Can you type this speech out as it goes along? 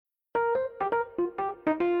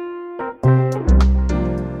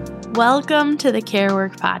Welcome to the Care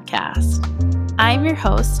Work Podcast. I'm your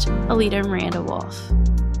host, Alida Miranda-Wolff.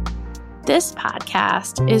 This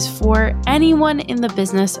podcast is for anyone in the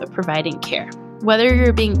business of providing care, whether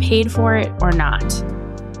you're being paid for it or not.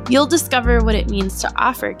 You'll discover what it means to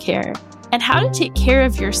offer care and how to take care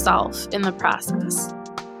of yourself in the process.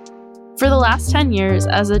 For the last 10 years,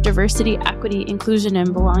 as a diversity, equity, inclusion,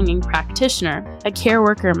 and belonging practitioner, a care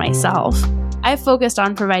worker myself, I've focused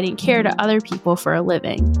on providing care to other people for a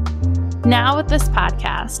living. Now with this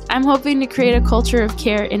podcast, I'm hoping to create a culture of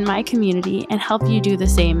care in my community and help you do the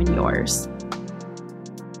same in yours.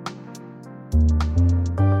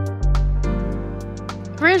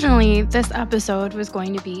 Originally, this episode was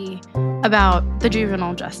going to be about the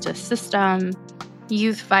juvenile justice system,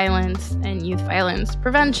 youth violence and youth violence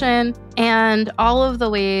prevention, and all of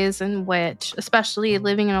the ways in which, especially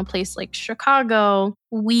living in a place like Chicago,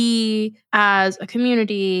 we as a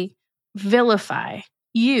community vilify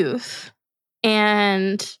youth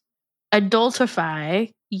and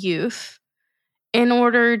adultify youth in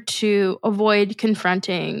order to avoid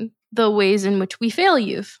confronting the ways in which we fail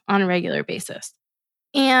youth on a regular basis.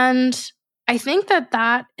 And I think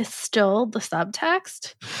that is still the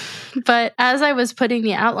subtext. But as I was putting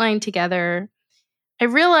the outline together, I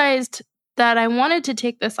realized that I wanted to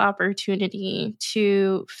take this opportunity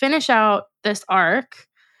to finish out this arc,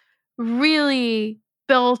 really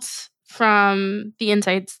built from the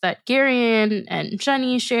insights that Gary and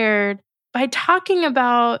Jenny shared, by talking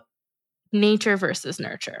about nature versus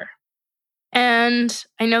nurture. And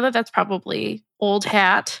I know that that's probably old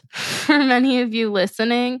hat for many of you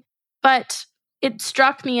listening, but it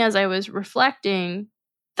struck me as I was reflecting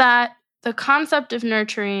that the concept of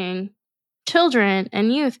nurturing children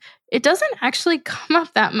and youth, it doesn't actually come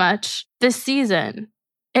up that much this season,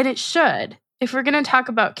 and it should. If we're going to talk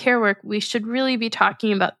about care work, we should really be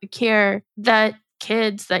talking about the care that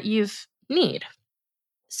kids, that youth need.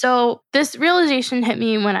 So this realization hit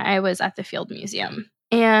me when I was at the Field Museum.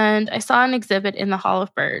 And I saw an exhibit in the Hall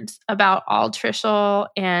of Birds about altricial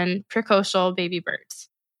and precocial baby birds.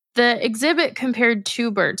 The exhibit compared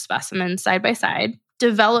two bird specimens side by side,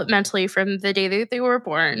 developmentally from the day that they were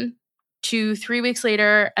born to 3 weeks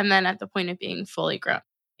later, and then at the point of being fully grown.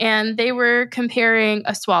 And they were comparing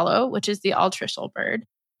a swallow, which is the altricial bird,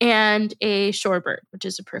 and a shorebird, which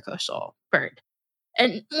is a precocial bird.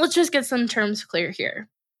 And let's just get some terms clear here.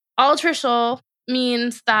 Altricial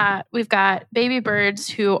means that we've got baby birds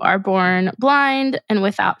who are born blind and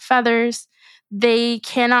without feathers. They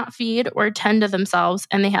cannot feed or tend to themselves,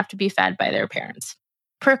 and they have to be fed by their parents.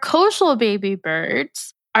 Precocial baby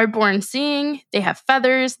birds are born seeing, they have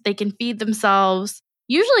feathers, they can feed themselves,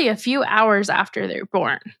 usually a few hours after they're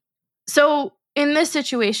born. So in this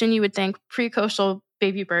situation, you would think precocial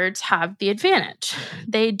baby birds have the advantage.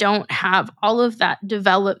 They don't have all of that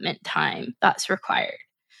development time that's required.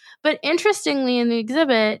 But interestingly, in the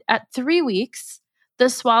exhibit, at 3 weeks, the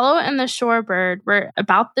swallow and the shorebird were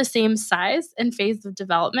about the same size and phase of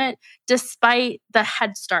development, despite the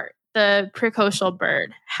head start the precocial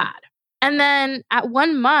bird had. And then at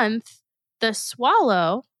 1 month, the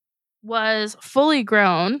swallow was fully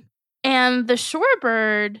grown, and the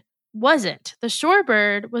shorebird wasn't. The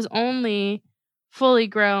shorebird was only fully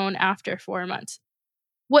grown after 4 months.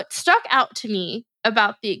 What stuck out to me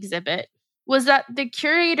about the exhibit was that the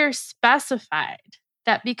curator specified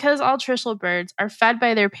that because altricial birds are fed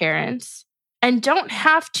by their parents and don't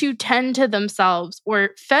have to tend to themselves or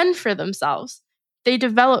fend for themselves, they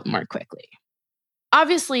develop more quickly.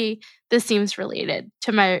 Obviously, this seems related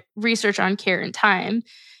to my research on care and time.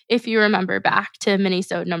 If you remember back to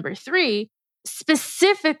Minisode number 3,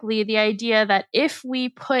 specifically the idea that if we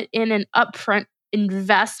put in an upfront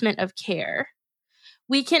investment of care,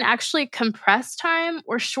 we can actually compress time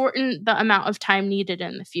or shorten the amount of time needed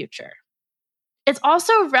in the future. It's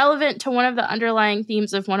also relevant to one of the underlying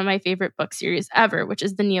themes of one of my favorite book series ever, which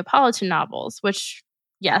is the Neapolitan novels, which,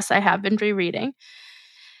 yes, I have been rereading,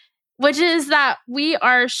 which is that we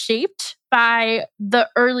are shaped by the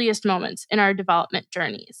earliest moments in our development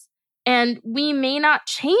journeys. And we may not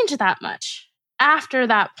change that much after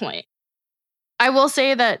that point. I will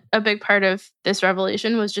say that a big part of this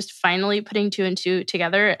revelation was just finally putting 2 and 2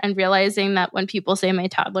 together and realizing that when people say my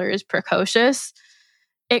toddler is precocious,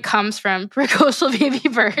 it comes from precocial baby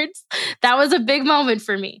birds. That was a big moment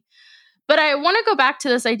for me. But I want to go back to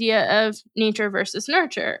this idea of nature versus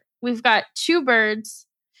nurture. We've got 2 birds,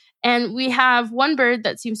 and we have one bird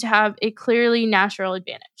that seems to have a clearly natural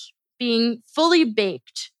advantage, being fully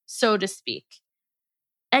baked, so to speak.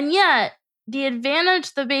 And yet, the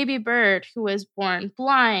advantage the baby bird who was born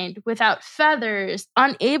blind, without feathers,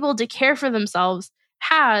 unable to care for themselves,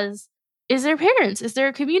 has is their parents, is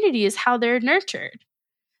their community, is how they're nurtured.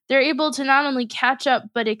 They're able to not only catch up,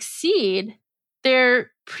 but exceed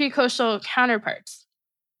their precocial counterparts.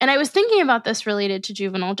 And I was thinking about this related to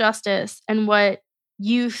juvenile justice and what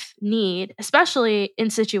youth need, especially in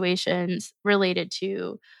situations related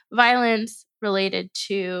to violence, related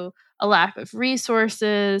to a lack of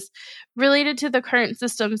resources, related to the current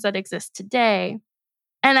systems that exist today.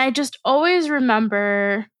 And I just always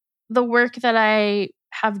remember the work that I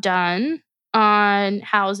have done on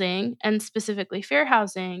housing and specifically fair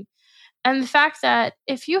housing, and the fact that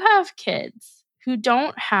if you have kids who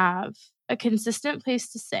don't have a consistent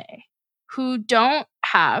place to stay, who don't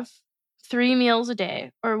have 3 meals a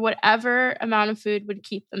day or whatever amount of food would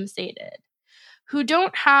keep them sated, who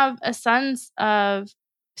don't have a sense of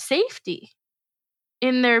safety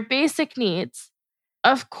in their basic needs,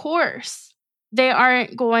 of course, they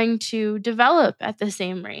aren't going to develop at the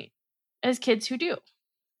same rate as kids who do.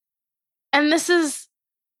 And this is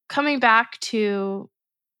coming back to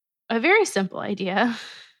a very simple idea,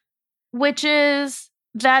 which is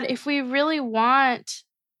that if we really want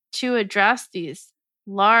to address these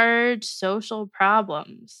large social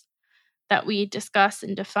problems that we discuss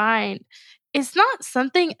and define, it's not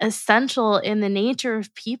something essential in the nature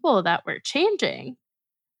of people that we're changing,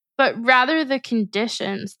 but rather the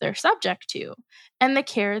conditions they're subject to and the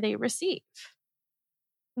care they receive.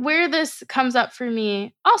 Where this comes up for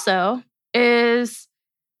me also is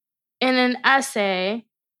in an essay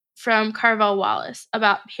from Carvel Wallace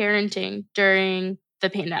about parenting during the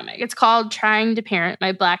pandemic. It's called Trying to Parent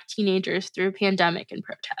My Black Teenagers Through Pandemic and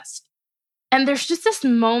Protest. And there's just this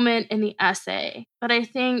moment in the essay that I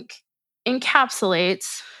think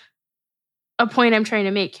encapsulates a point I'm trying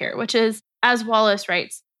to make here, which is, as Wallace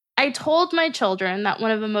writes, I told my children that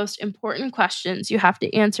one of the most important questions you have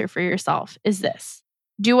to answer for yourself is this: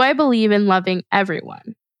 do I believe in loving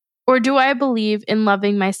everyone? Or do I believe in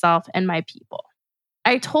loving myself and my people?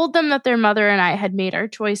 I told them that their mother and I had made our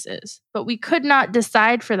choices, but we could not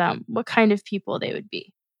decide for them what kind of people they would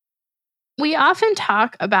be. We often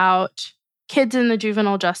talk about kids in the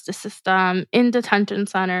juvenile justice system, in detention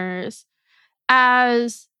centers,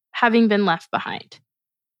 as having been left behind.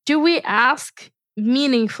 Do we ask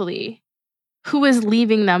meaningfully who is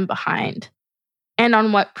leaving them behind and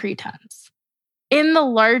on what pretense? In the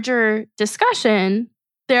larger discussion,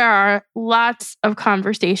 there are lots of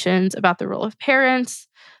conversations about the role of parents,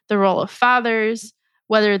 the role of fathers,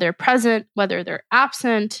 whether they're present, whether they're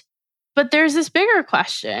absent. But there's this bigger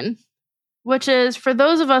question, which is for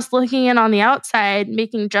those of us looking in on the outside,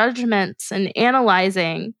 making judgments and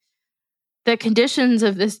analyzing the conditions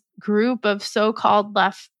of this group of so-called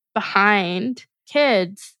left behind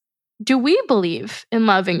kids, do we believe in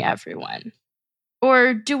loving everyone?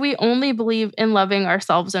 Or do we only believe in loving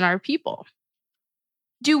ourselves and our people?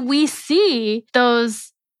 Do we see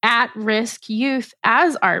those at-risk youth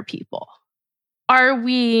as our people? Are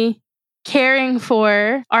we caring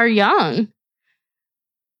for our young,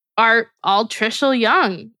 our altricial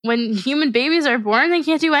young? When human babies are born, they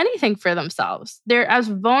can't do anything for themselves. They're as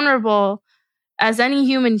vulnerable as any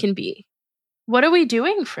human can be. What are we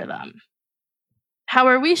doing for them? How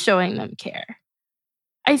are we showing them care?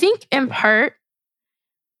 I think in part,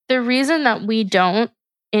 the reason that we don't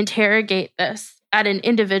interrogate this at an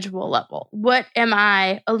individual level, what am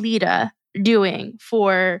I, Alida, doing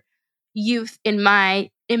for youth in my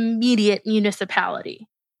immediate municipality,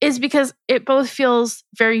 is because it both feels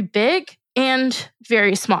very big and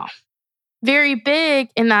very small. Very big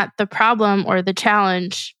in that the problem or the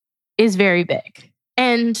challenge is very big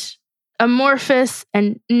and amorphous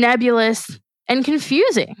and nebulous and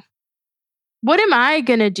confusing. What am I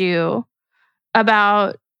going to do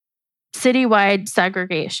about citywide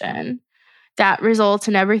segregation that results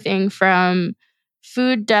in everything from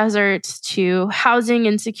food deserts to housing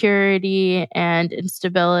insecurity and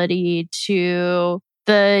instability to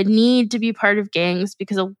the need to be part of gangs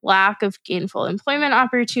because of lack of gainful employment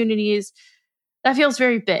opportunities? That feels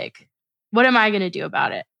very big. What am I going to do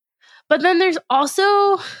about it? But then there's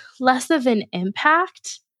also less of an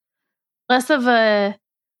impact, less of a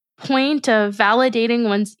point of validating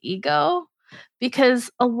one's ego, because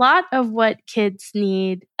a lot of what kids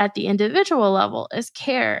need at the individual level is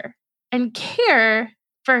care. And care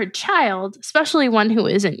for a child, especially one who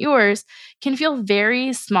isn't yours, can feel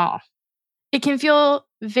very small. It can feel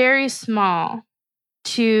very small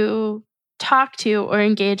to talk to or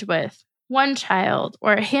engage with one child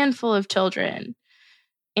or a handful of children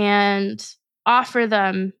and offer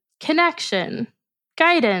them connection,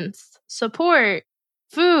 guidance, support,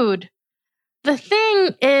 food. The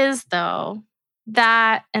thing is, though,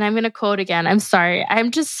 that, and I'm going to quote again. I'm sorry.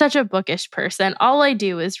 I'm just such a bookish person. All I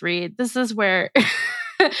do is read. This is where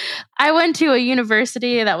I went to a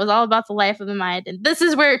university that was all about the life of the mind, and this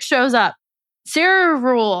is where it shows up. Sarah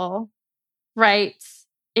Rule writes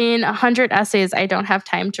in 100 essays I don't have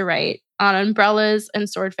time to write on umbrellas and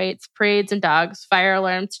sword fights, parades and dogs, fire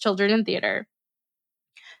alarms, children in theater.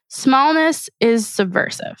 Smallness is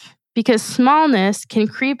subversive because smallness can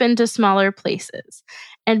creep into smaller places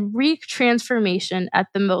and wreak transformation at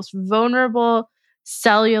the most vulnerable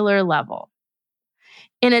cellular level.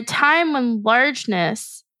 In a time when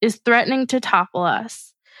largeness is threatening to topple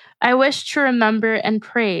us, I wish to remember and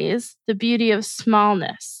praise the beauty of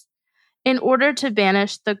smallness in order to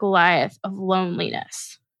banish the Goliath of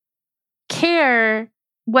loneliness. Care,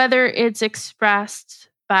 whether it's expressed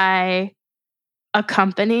by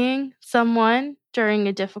accompanying someone during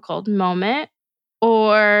a difficult moment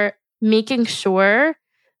or making sure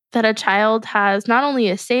that a child has not only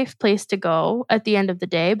a safe place to go at the end of the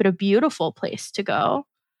day, but a beautiful place to go,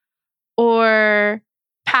 or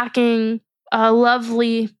packing a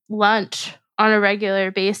lovely lunch on a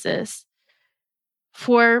regular basis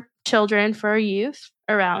for children, for youth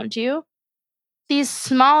around you. These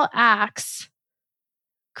small acts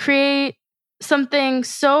create something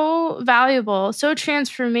so valuable, so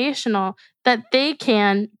transformational, that they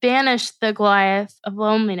can banish the Goliath of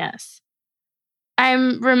loneliness.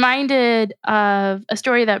 I'm reminded of a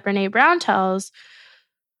story that Brené Brown tells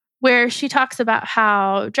where she talks about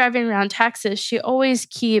how driving around Texas, she always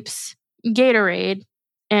keeps Gatorade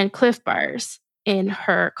and Cliff Bars in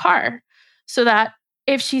her car so that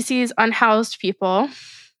if she sees unhoused people,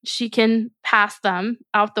 she can pass them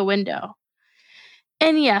out the window.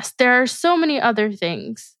 And yes, there are so many other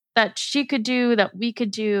things that she could do, that we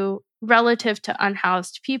could do relative to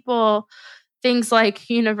unhoused people. Things like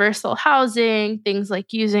universal housing, things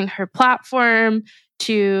like using her platform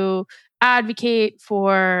to advocate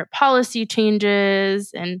for policy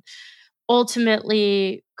changes and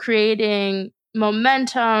ultimately creating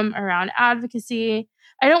momentum around advocacy.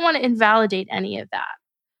 I don't want to invalidate any of that.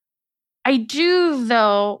 I do,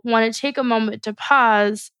 though, want to take a moment to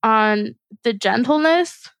pause on the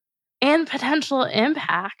gentleness and potential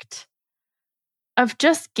impact of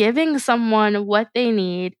just giving someone what they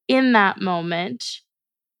need in that moment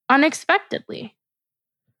unexpectedly.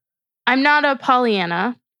 I'm not a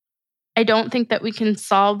Pollyanna. I don't think that we can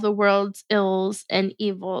solve the world's ills and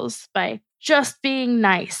evils by just being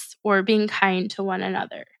nice or being kind to one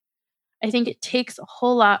another. I think it takes a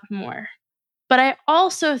whole lot more. But I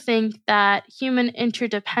also think that human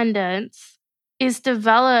interdependence is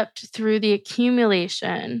developed through the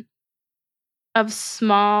accumulation of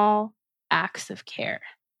small acts of care.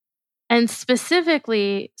 And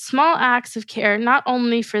specifically, small acts of care, not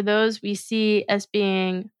only for those we see as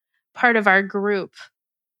being part of our group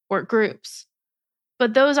or groups,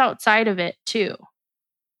 but those outside of it too.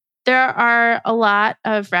 There are a lot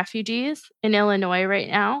of refugees in Illinois right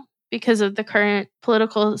now because of the current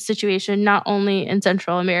political situation, not only in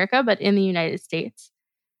Central America, but in the United States.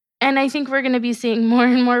 And I think we're going to be seeing more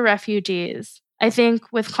and more refugees. I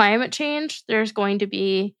think with climate change, there's going to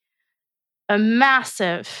be a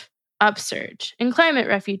massive upsurge in climate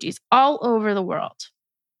refugees all over the world.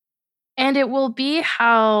 And it will be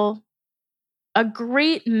how a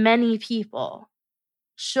great many people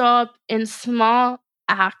show up in small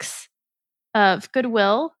acts of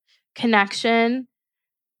goodwill, connection,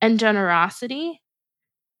 and generosity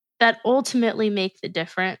that ultimately make the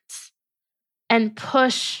difference and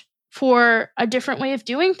push for a different way of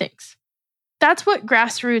doing things. That's what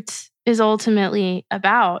grassroots is ultimately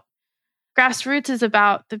about. Grassroots is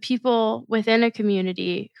about the people within a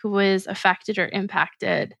community who is affected or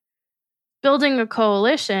impacted, building a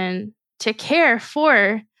coalition to care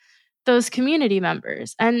for those community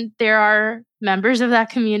members. And there are members of that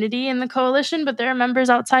community in the coalition, but there are members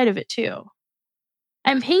outside of it too.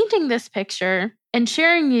 I'm painting this picture and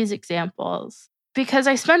sharing these examples because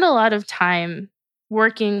I spend a lot of time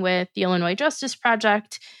working with the Illinois Justice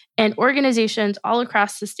Project and organizations all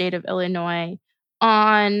across the state of Illinois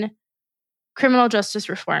on criminal justice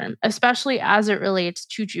reform, especially as it relates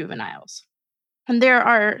to juveniles. And there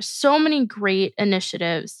are so many great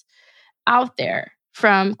initiatives out there,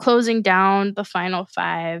 from closing down the final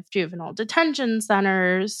 5 juvenile detention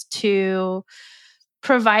centers to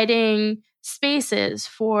providing spaces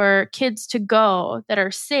for kids to go that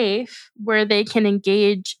are safe, where they can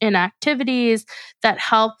engage in activities that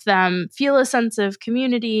help them feel a sense of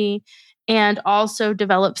community and also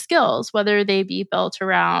develop skills, whether they be built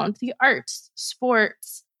around the arts,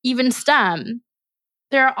 sports, even STEM.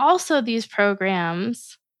 There are also these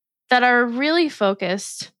programs that are really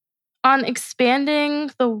focused on expanding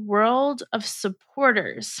the world of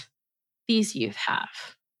supporters these youth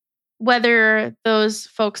have. Whether those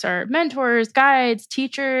folks are mentors, guides,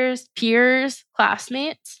 teachers, peers,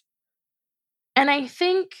 classmates. And I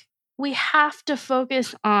think we have to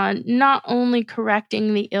focus on not only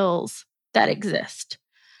correcting the ills that exist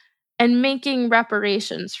and making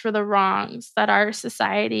reparations for the wrongs that our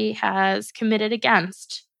society has committed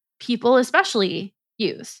against people, especially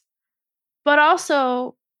youth, but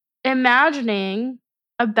also imagining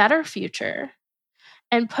a better future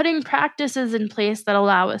and putting practices in place that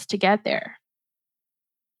allow us to get there.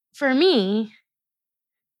 For me,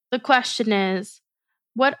 the question is,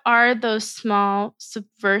 what are those small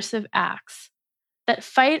subversive acts that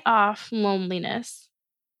fight off loneliness,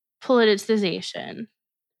 politicization,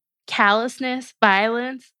 callousness,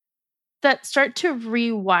 violence, that start to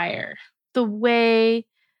rewire the way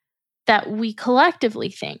that we collectively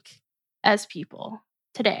think as people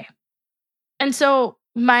today? And so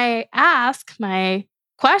my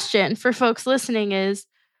question for folks listening is,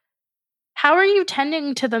 how are you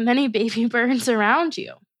tending to the many baby burns around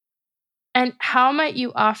you? And how might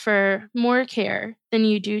you offer more care than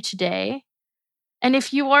you do today? And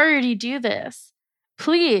if you already do this,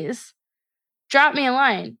 please drop me a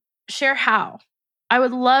line. Share how. I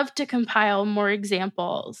would love to compile more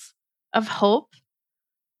examples of hope,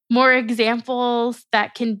 more examples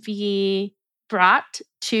that can be brought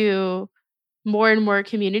to more and more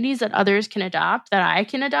communities that others can adopt, that I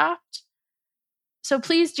can adopt. So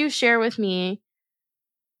please do share with me,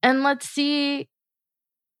 and let's see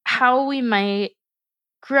how we might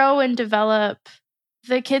grow and develop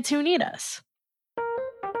the kids who need us.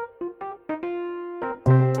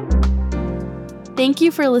 Thank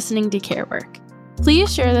you for listening to Care Work.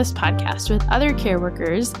 Please share this podcast with other care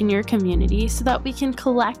workers in your community so that we can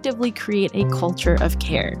collectively create a culture of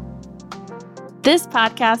care. This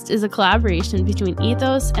podcast is a collaboration between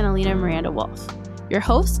Ethos and Alida Miranda-Wolff. Your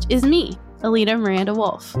host is me, Alida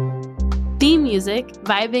Miranda-Wolff. Theme music,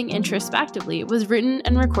 Vibing Introspectively, was written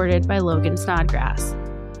and recorded by Logan Snodgrass.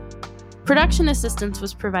 Production assistance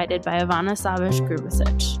was provided by Ivana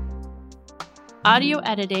Savish-Grubasic. Audio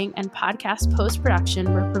editing and podcast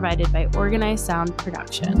post-production were provided by Organized Sound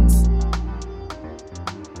Productions.